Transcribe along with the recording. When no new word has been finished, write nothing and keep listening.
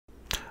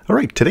All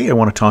right, today I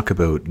want to talk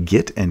about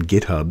Git and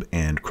GitHub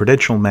and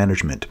credential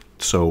management.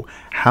 So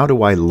how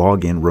do I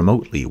log in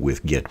remotely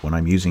with Git? When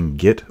I'm using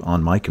Git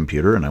on my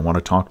computer and I want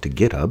to talk to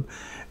GitHub,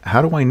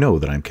 how do I know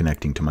that I'm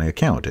connecting to my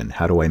account, and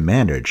how do I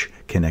manage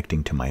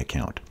connecting to my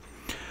account?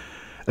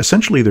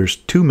 Essentially, there's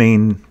two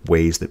main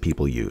ways that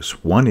people use.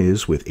 One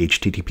is with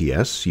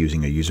HTTPS,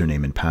 using a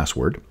username and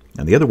password,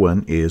 and the other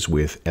one is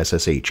with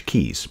SSH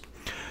keys.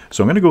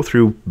 So I'm going to go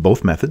through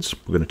both methods.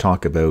 We're going to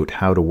talk about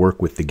how to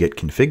work with the Git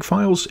config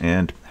files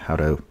and how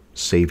to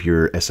save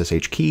your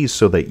SSH keys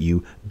so that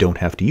you don't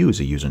have to use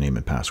a username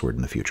and password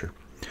in the future.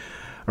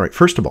 All right,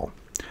 first of all,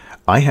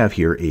 I have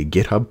here a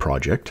GitHub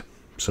project.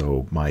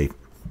 So my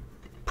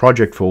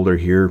project folder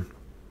here,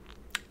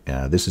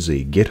 this is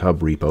a GitHub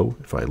repo.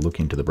 If I look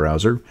into the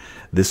browser,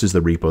 this is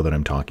the repo that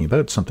I'm talking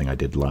about. It's something I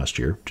did last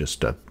year,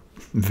 just a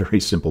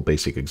very simple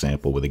basic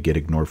example with a git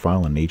ignore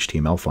file and an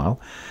HTML file.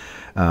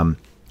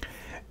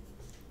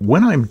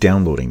 When I'm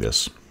downloading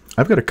this,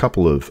 I've got a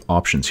couple of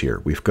options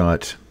here. We've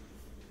got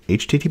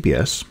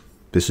HTTPS,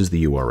 this is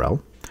the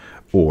URL,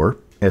 or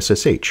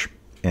SSH,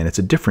 and it's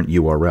a different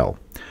URL.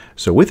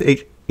 So with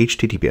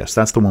HTTPS,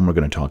 that's the one we're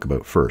going to talk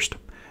about first.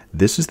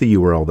 This is the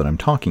URL that I'm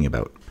talking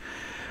about.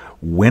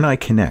 When I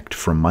connect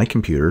from my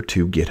computer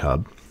to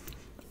GitHub,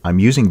 I'm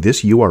using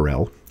this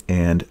URL,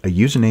 and a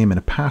username and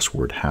a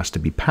password has to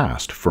be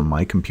passed from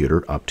my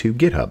computer up to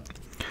GitHub.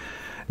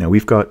 Now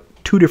we've got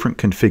two different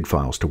config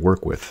files to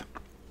work with.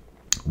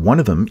 One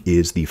of them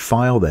is the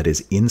file that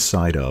is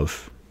inside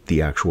of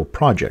the actual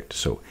project.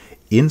 So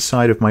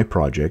inside of my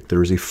project,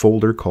 there is a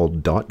folder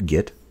called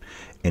 .git,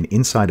 and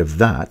inside of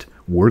that,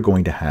 we're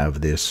going to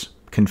have this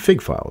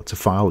config file. It's a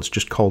file that's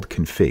just called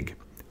config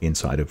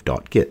inside of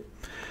 .git.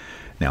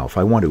 Now, if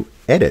I want to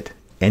edit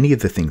any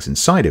of the things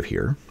inside of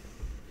here,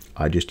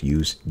 I just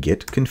use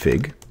git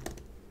config,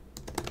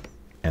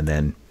 and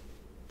then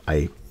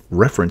I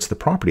reference the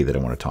property that I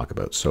want to talk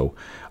about. So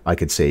I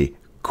could say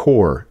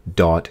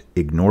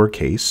core.ignore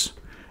case,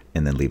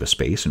 and then leave a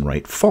space and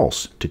write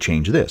false to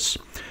change this.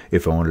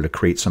 If I wanted to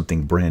create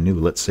something brand new,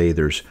 let's say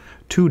there's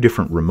two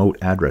different remote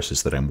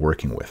addresses that I'm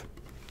working with.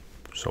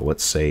 So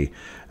let's say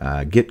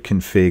git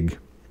config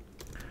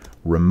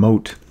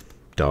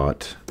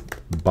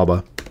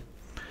remote.bubba,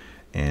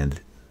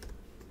 and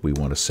we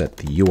want to set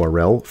the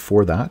URL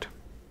for that.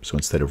 So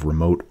instead of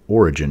remote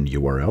origin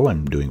URL,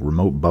 I'm doing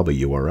remote bubba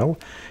URL,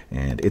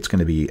 and it's going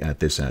to be at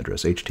this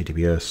address,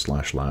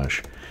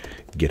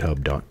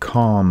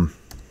 https://github.com.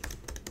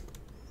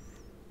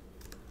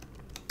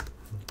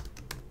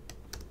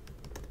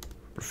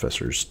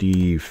 Professor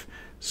Steve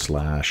 /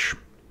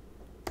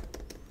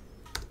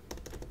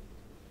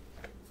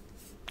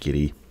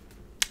 Gitty,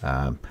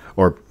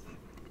 or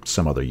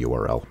some other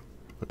URL.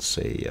 Let's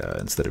say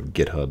instead of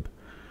GitHub.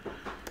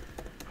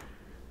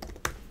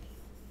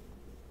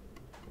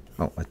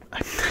 Oh, I'm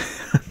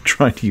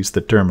trying to use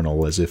the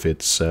terminal as if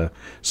it's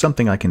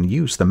something I can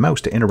use the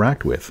mouse to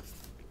interact with.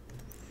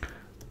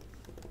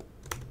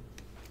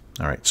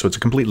 All right, so it's a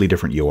completely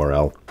different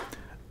URL.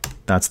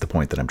 That's the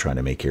point that I'm trying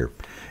to make here.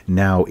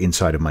 Now,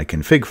 inside of my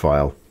config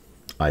file,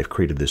 I've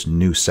created this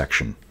new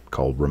section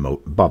called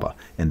remote bubba,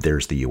 and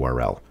there's the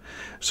URL.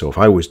 So if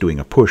I was doing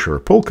a push or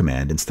a pull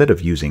command, instead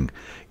of using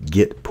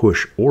git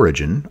push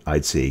origin,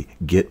 I'd say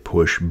git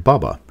push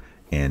bubba,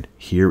 and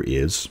here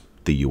is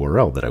the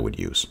URL that I would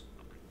use.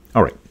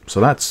 All right, so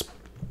that's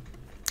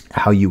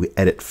how you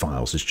edit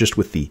files. It's just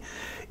with the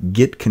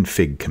git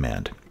config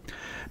command.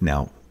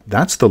 Now,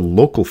 that's the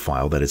local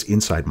file that is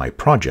inside my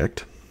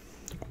project.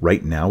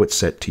 Right now, it's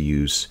set to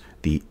use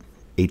the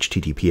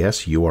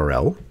HTTPS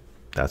URL.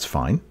 That's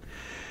fine.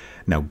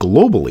 Now,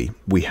 globally,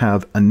 we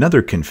have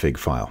another config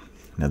file.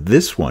 Now,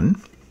 this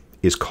one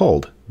is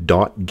called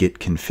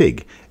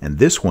 .gitconfig, and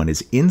this one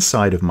is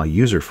inside of my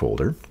user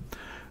folder.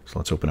 So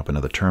let's open up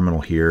another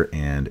terminal here,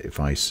 and if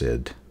I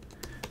said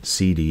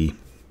cd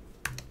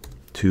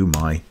to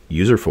my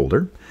user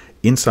folder,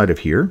 inside of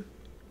here,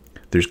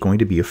 there's going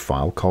to be a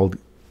file called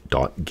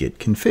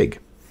 .gitconfig.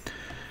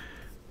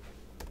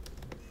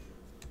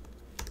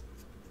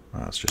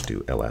 Let's just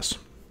do ls.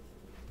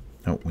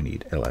 No, we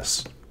need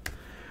ls.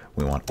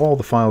 We want all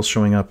the files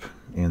showing up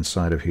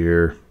inside of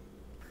here,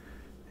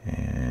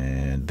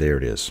 and there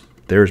it is.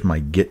 There's my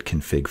git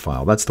config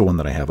file. That's the one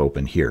that I have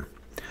open here.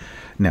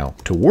 Now,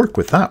 to work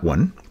with that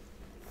one,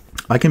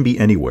 I can be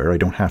anywhere. I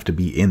don't have to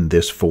be in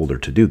this folder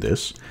to do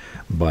this,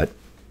 but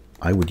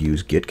I would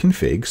use git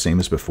config, same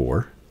as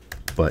before,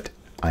 but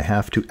I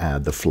have to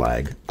add the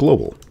flag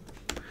global.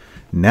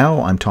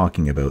 Now I'm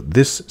talking about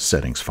this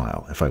settings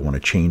file. If I want to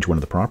change one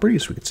of the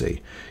properties, we could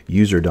say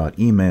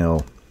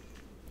user.email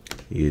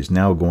is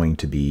now going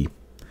to be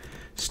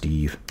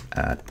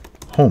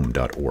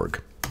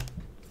steve@home.org.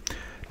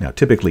 Now,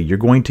 typically, you're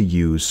going to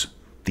use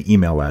the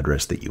email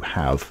address that you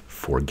have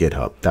for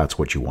GitHub. That's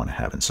what you want to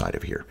have inside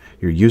of here.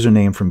 Your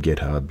username from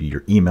GitHub,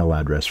 your email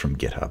address from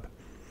GitHub.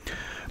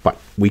 But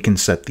we can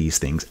set these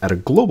things at a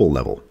global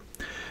level.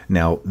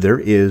 Now, there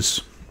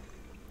is,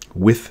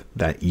 with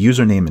that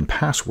username and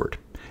password,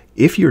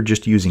 If you're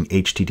just using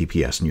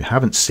HTTPS and you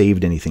haven't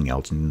saved anything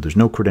else and there's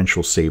no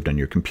credentials saved on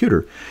your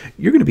computer,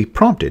 you're going to be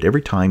prompted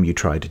every time you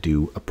try to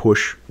do a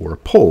push or a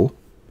pull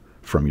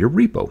from your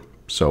repo.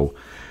 So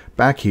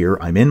back here,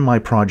 I'm in my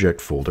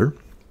project folder.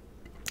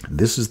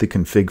 This is the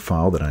config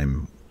file that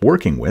I'm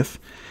working with.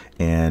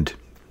 And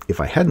if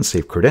I hadn't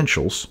saved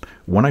credentials,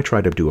 when I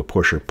try to do a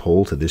push or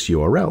pull to this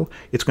URL,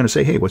 it's going to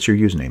say, hey, what's your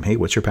username? Hey,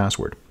 what's your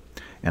password?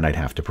 And I'd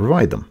have to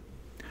provide them.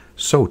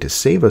 So to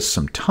save us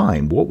some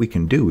time, what we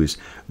can do is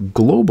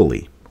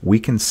globally, we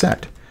can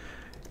set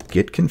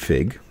git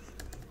config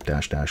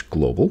 --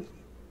 global.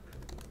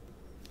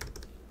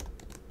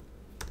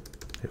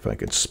 If I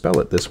could spell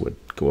it, this would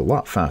go a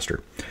lot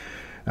faster.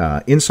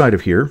 Inside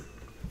of here,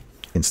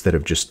 instead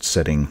of just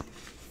setting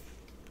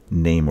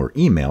name or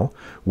email,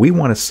 we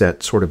want to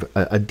set sort of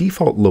a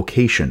default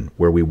location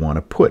where we want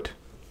to put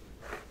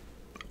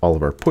all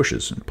of our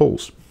pushes and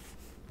pulls.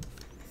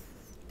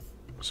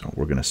 So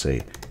we're going to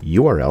say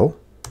URL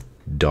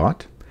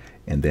dot,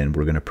 and then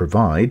we're going to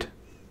provide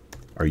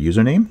our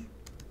username.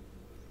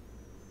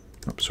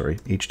 Oh, sorry,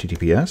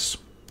 HTTPS.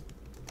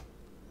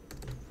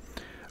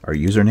 Our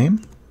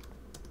username.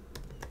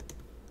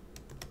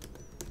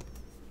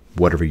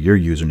 Whatever your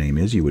username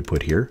is, you would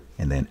put here,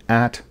 and then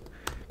at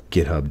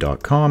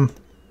github.com.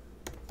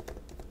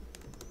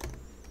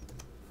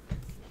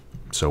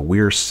 So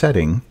we're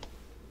setting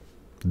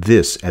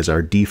this as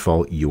our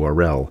default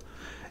URL,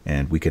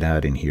 and we could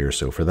add in here.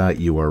 So for that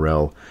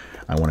URL,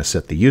 I want to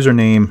set the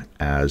username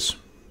as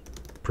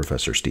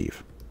Professor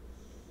Steve.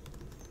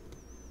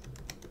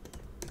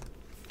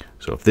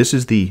 So if this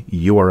is the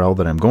URL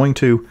that I'm going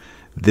to,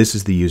 this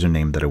is the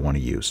username that I want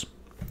to use.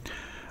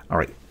 All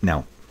right,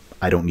 now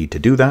I don't need to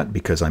do that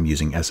because I'm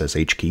using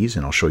SSH keys,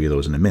 and I'll show you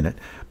those in a minute.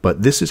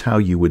 But this is how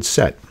you would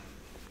set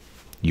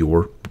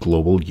your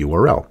global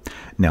URL.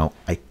 Now,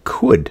 I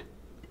could,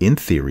 in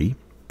theory,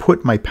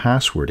 put my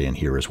password in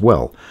here as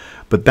well,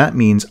 but that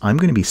means I'm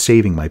going to be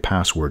saving my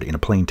password in a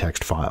plain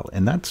text file,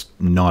 and that's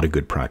not a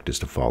good practice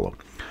to follow.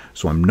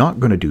 So I'm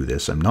not going to do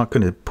this. I'm not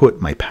going to put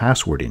my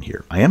password in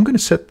here. I am going to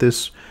set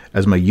this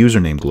as my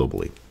username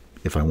globally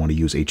if I want to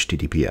use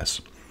HTTPS.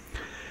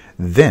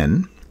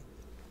 Then,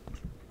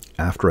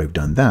 after I've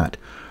done that,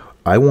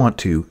 I want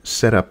to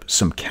set up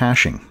some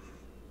caching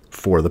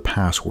for the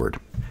password.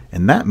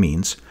 And that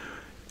means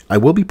I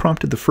will be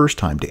prompted the first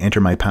time to enter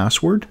my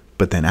password,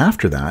 but then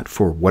after that,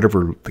 for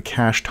whatever the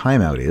cache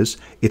timeout is,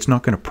 it's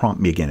not going to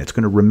prompt me again. It's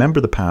going to remember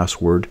the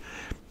password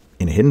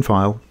in a hidden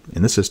file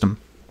in the system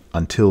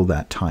until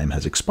that time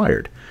has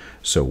expired.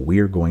 So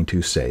we're going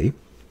to say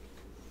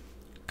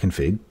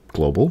config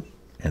global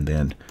and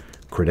then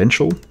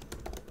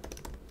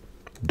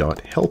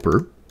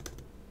credential.helper,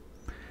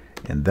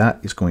 and that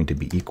is going to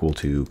be equal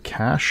to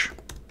cache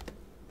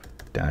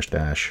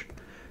 --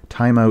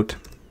 timeout,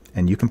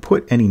 and you can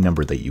put any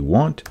number that you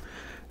want.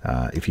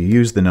 If you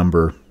use the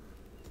number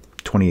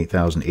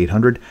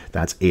 28,800,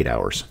 that's 8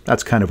 hours.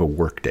 That's kind of a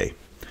work day.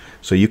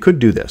 So you could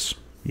do this.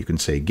 You can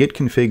say git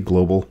config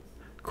global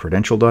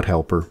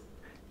credential.helper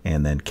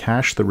and then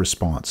cache the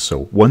response.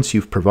 So once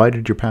you've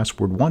provided your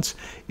password once,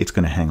 it's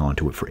going to hang on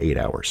to it for 8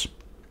 hours.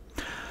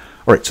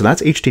 All right, so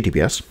that's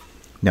HTTPS.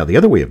 Now the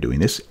other way of doing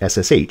this,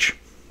 SSH.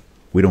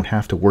 We don't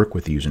have to work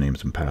with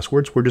usernames and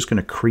passwords. We're just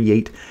going to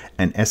create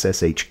an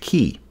SSH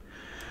key.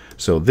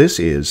 So this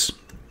is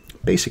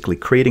basically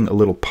creating a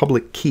little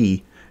public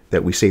key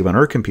that we save on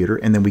our computer,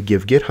 and then we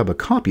give GitHub a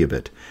copy of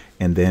it,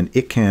 and then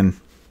it can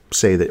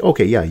say that,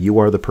 okay, yeah, you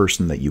are the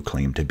person that you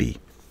claim to be.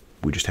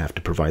 We just have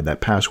to provide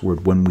that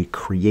password when we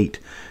create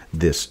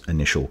this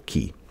initial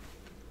key.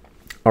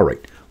 All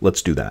right,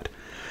 let's do that.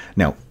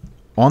 Now,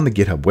 on the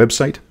GitHub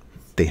website,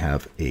 they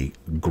have a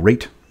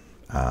great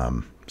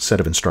set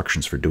of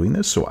instructions for doing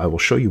this, so I will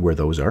show you where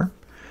those are.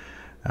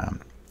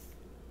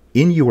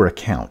 In your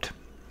account,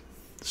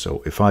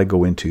 so if I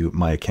go into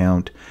my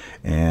account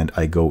and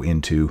I go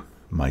into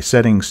my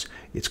settings,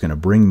 it's going to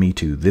bring me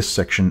to this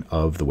section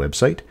of the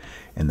website,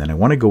 and then I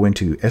want to go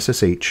into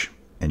SSH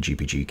and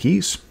GPG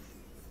keys.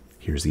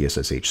 Here's the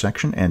SSH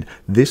section, and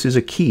this is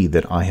a key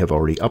that I have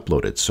already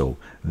uploaded, so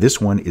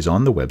this one is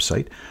on the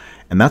website,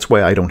 and that's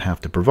why I don't have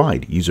to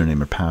provide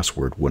username or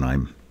password when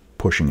I'm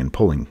pushing and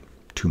pulling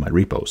to my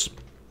repos.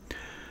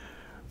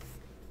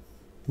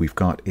 We've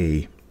got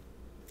a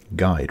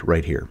guide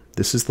right here.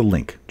 This is the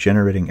link,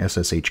 generating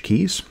SSH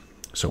keys.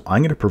 So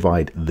I'm going to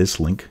provide this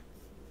link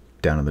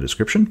down in the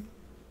description.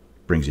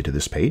 Brings you to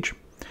this page.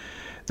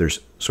 There's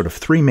sort of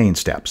 3 main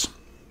steps.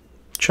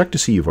 Check to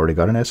see you've already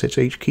got an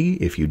SSH key.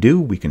 If you do,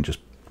 we can just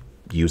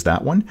use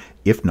that one.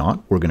 If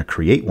not, we're going to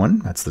create one.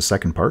 That's the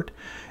second part.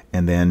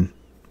 And then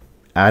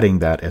adding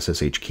that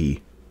SSH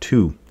key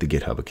to the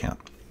GitHub account.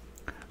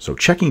 So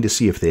checking to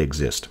see if they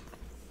exist.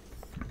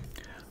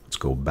 Let's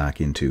go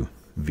back into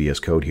VS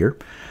Code here.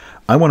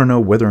 I want to know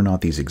whether or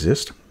not these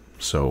exist.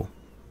 So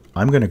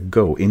I'm going to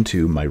go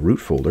into my root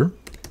folder.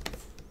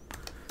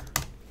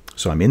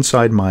 So I'm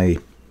inside my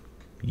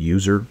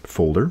user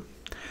folder,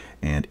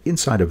 and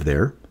inside of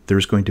there,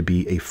 there's going to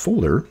be a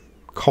folder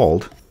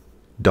called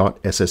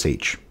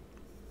 .ssh.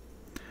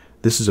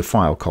 This is a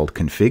file called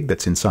config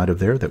that's inside of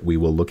there that we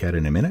will look at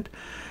in a minute,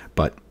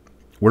 but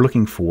we're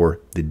looking for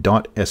the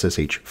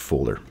 .ssh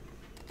folder.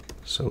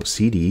 So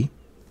cd.ssh.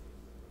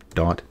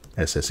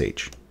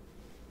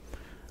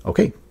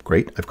 Okay,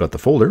 great. I've got the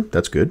folder.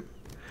 That's good.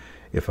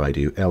 If I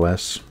do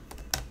ls,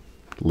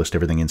 list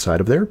everything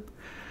inside of there.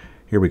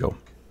 Here we go.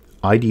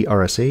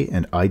 idrsa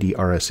and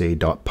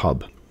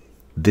idrsa.pub.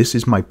 This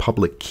is my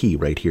public key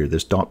right here,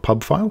 this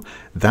 .pub file.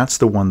 That's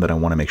the one that I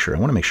want to make sure. I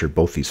want to make sure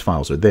both these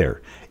files are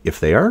there. If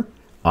they are,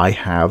 I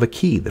have a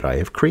key that I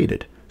have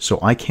created, so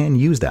I can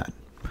use that.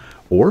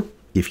 Or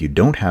if you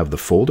don't have the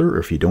folder, or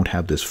if you don't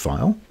have this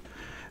file,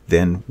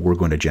 then we're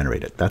going to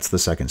generate it. That's the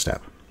second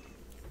step.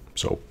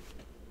 So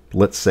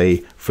let's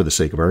say, for the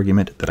sake of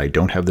argument, that I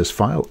don't have this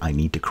file. I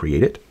need to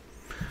create it.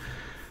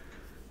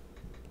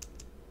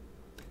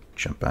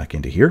 Jump back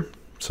into here.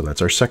 So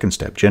that's our second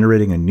step,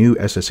 generating a new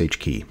SSH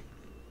key.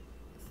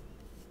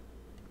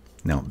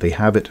 Now, they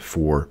have it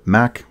for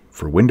Mac,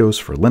 for Windows,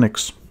 for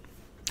Linux.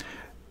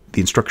 The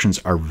instructions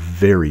are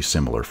very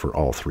similar for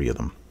all three of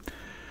them.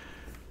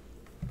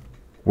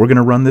 We're going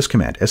to run this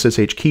command,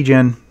 SSH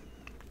keygen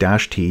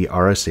 -t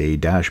rsa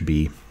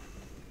 -b.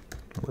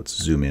 Let's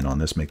zoom in on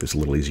this, make this a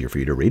little easier for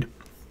you to read.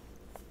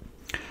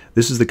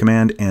 This is the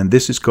command, and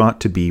this has got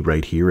to be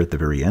right here at the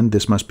very end.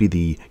 This must be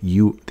the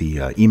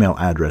email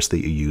address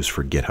that you use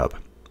for GitHub.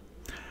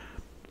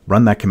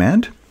 Run that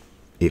command.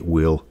 It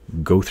will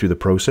go through the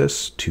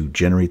process to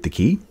generate the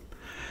key.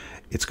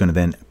 It's going to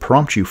then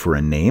prompt you for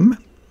a name.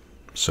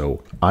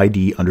 So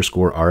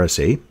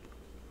ID_RSA.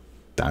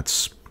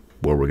 That's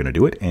where we're going to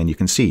do it. And you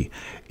can see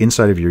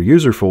inside of your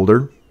user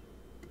folder,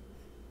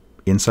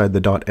 inside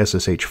the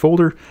 .ssh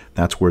folder,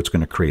 that's where it's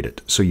going to create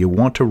it. So you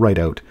want to write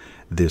out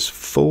this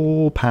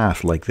full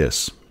path like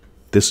this.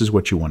 This is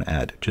what you want to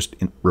add. Just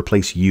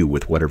replace you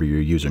with whatever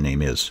your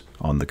username is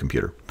on the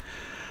computer.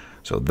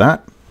 So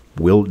that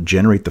will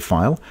generate the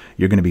file.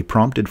 You're going to be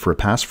prompted for a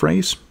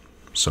passphrase.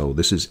 So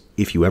this is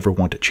if you ever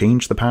want to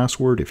change the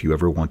password, if you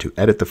ever want to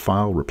edit the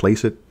file,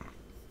 replace it,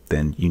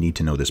 then you need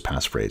to know this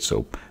passphrase.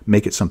 So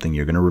make it something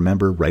you're going to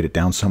remember, write it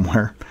down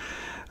somewhere.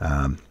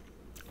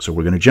 So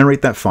we're going to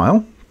generate that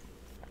file.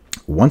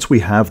 Once we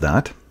have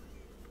that,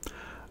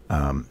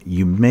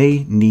 you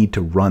may need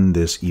to run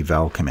this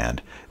eval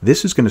command.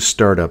 This is going to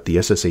start up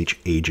the SSH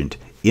agent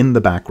in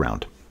the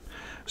background.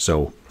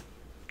 So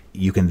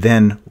you can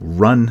then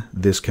run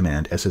this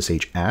command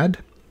SSH add,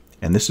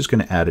 and this is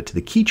going to add it to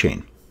the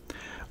keychain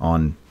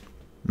on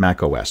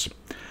Mac OS.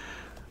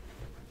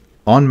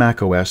 On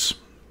Mac OS,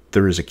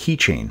 there is a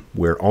keychain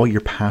where all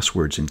your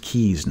passwords and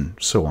keys and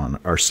so on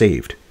are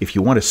saved. If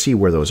you want to see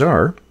where those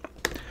are,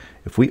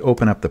 if we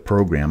open up the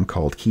program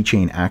called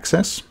Keychain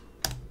Access,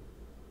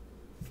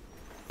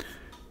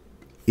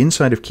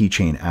 inside of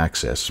Keychain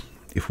Access,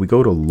 if we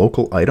go to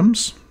Local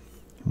Items,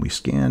 and we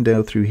scan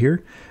down through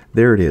here,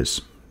 there it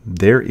is.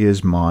 There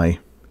is my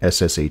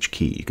SSH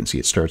key. You can see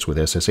it starts with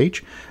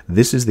SSH.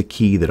 This is the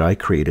key that I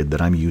created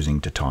that I'm using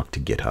to talk to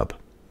GitHub.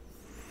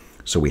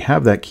 So we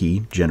have that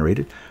key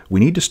generated. We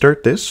need to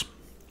start this.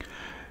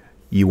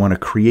 You want to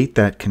create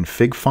that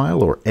config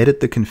file or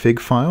edit the config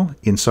file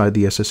inside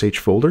the SSH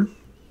folder.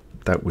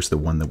 That was the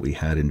one that we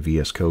had in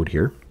VS Code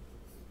here.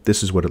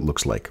 This is what it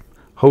looks like.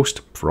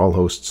 Host for all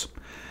hosts.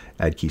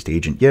 Add keys to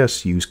agent,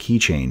 yes. Use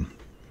keychain.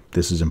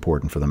 This is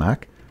important for the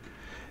Mac.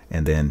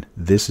 And then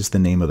this is the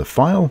name of the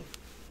file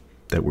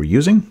that we're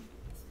using,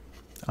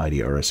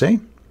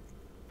 IDRSA.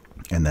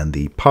 And then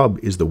the pub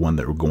is the one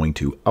that we're going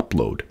to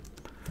upload.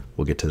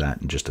 We'll get to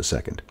that in just a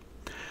second.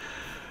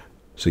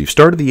 So you've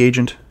started the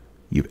agent,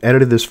 you've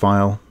edited this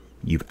file,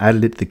 you've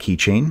added it to the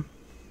keychain.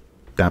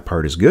 That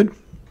part is good.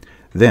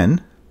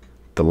 Then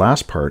the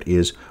last part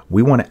is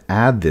we want to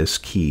add this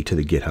key to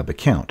the GitHub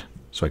account.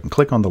 So I can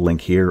click on the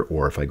link here,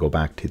 or if I go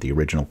back to the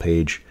original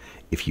page,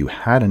 if you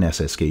had an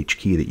SSH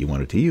key that you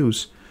wanted to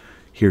use,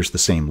 here's the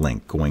same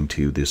link going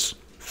to this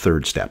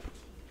third step.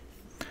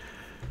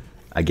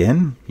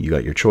 Again, you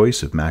got your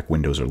choice of Mac,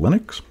 Windows, or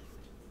Linux.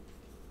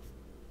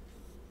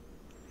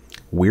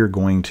 We're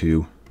going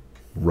to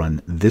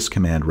run this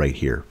command right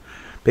here.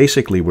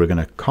 Basically, we're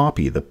going to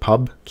copy the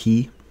pub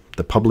key,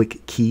 the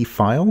public key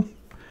file.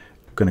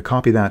 We're going to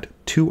copy that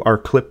to our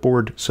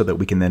clipboard so that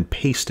we can then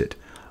paste it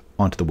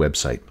onto the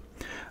website.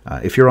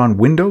 If you're on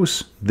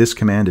Windows, this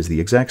command is the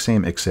exact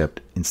same,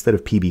 except instead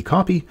of pb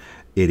copy,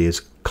 it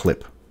is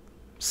clip.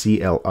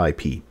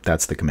 C-L-I-P.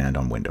 That's the command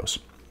on Windows.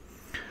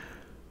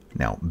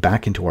 Now,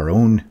 back into our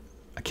own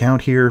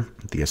account here,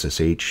 the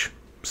SSH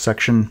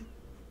section.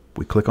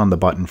 We click on the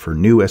button for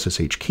new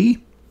SSH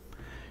key.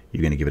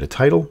 You're going to give it a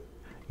title.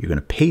 You're going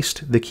to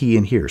paste the key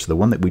in here. So the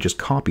one that we just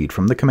copied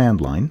from the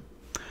command line,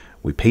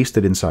 we paste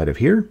it inside of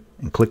here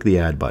and click the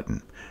add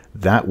button.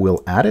 That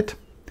will add it.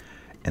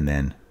 And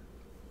then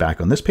back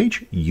on this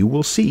page, you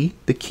will see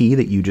the key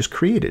that you just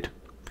created.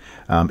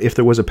 If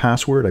there was a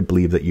password, I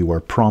believe that you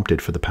are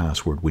prompted for the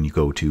password when you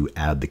go to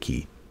add the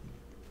key.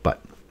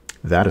 But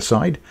that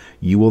aside,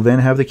 you will then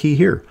have the key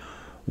here.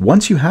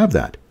 Once you have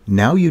that,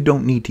 now you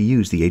don't need to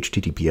use the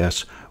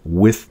HTTPS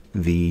with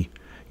the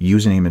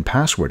username and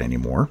password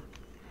anymore.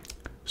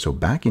 So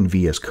back in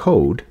VS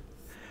Code,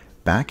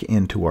 back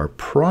into our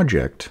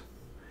project,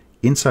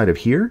 inside of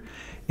here,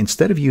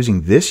 instead of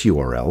using this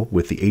URL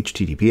with the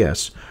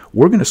HTTPS,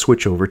 we're going to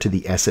switch over to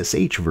the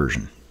SSH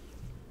version.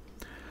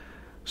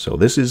 So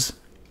this is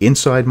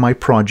inside my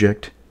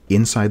project,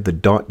 inside the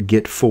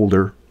 .git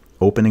folder,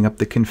 opening up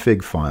the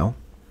config file.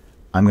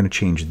 I'm going to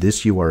change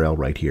this URL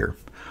right here.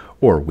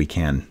 Or we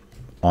can,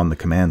 on the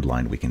command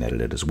line, we can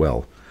edit it as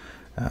well.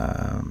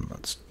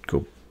 Let's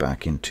go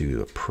back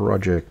into a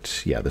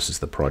project. Yeah, this is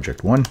the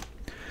project one.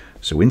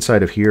 So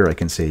inside of here, I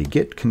can say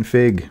git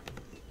config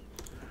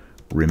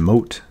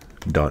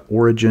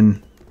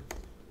remote.origin,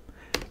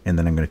 and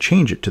then I'm going to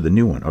change it to the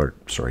new one, or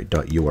sorry,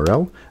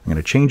 .url. I'm going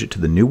to change it to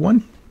the new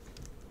one.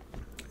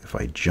 If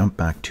I jump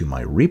back to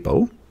my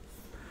repo,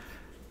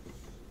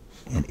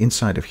 and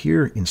inside of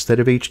here, instead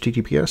of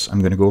HTTPS, I'm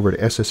going to go over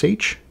to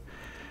SSH,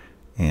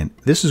 and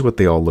this is what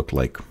they all look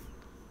like.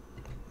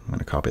 I'm going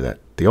to copy that.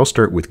 They all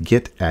start with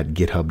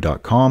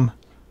git@github.com,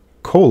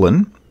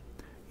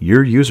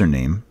 your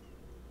username,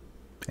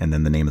 and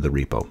then the name of the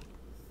repo.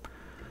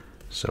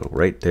 So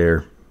right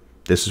there,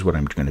 this is what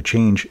I'm going to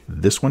change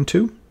this one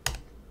to.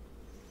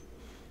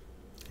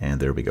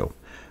 And there we go.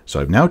 So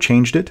I've now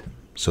changed it.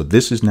 So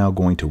this is now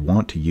going to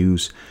want to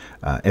use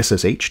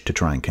SSH to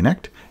try and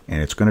connect,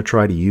 and it's going to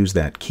try to use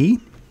that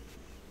key.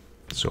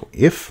 So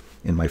if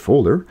in my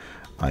folder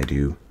I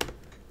do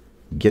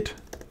git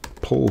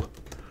pull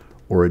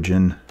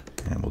origin,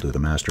 and we'll do the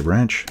master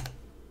branch,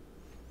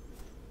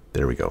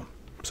 there we go.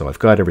 So I've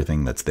got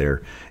everything that's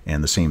there,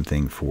 and the same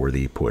thing for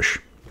the push.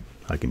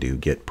 I can do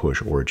git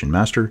push origin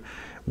master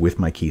with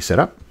my key set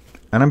up,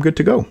 and I'm good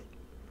to go.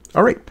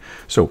 All right,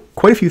 so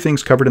quite a few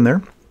things covered in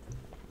there.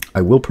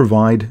 I will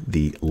provide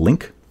the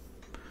link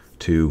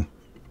to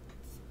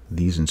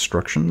these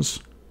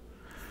instructions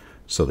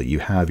so that you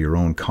have your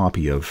own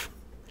copy of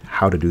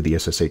how to do the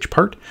SSH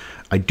part.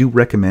 I do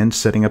recommend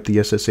setting up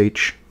the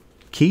SSH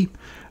key.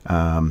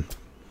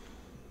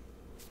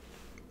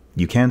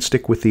 You can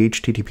stick with the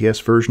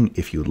HTTPS version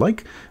if you'd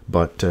like,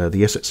 but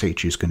the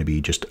SSH is going to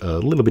be just a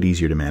little bit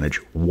easier to manage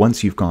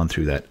once you've gone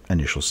through that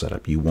initial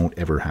setup. You won't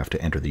ever have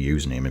to enter the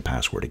username and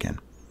password again.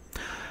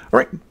 All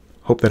right,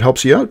 hope that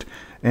helps you out,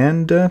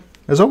 and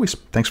as always,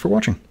 thanks for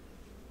watching.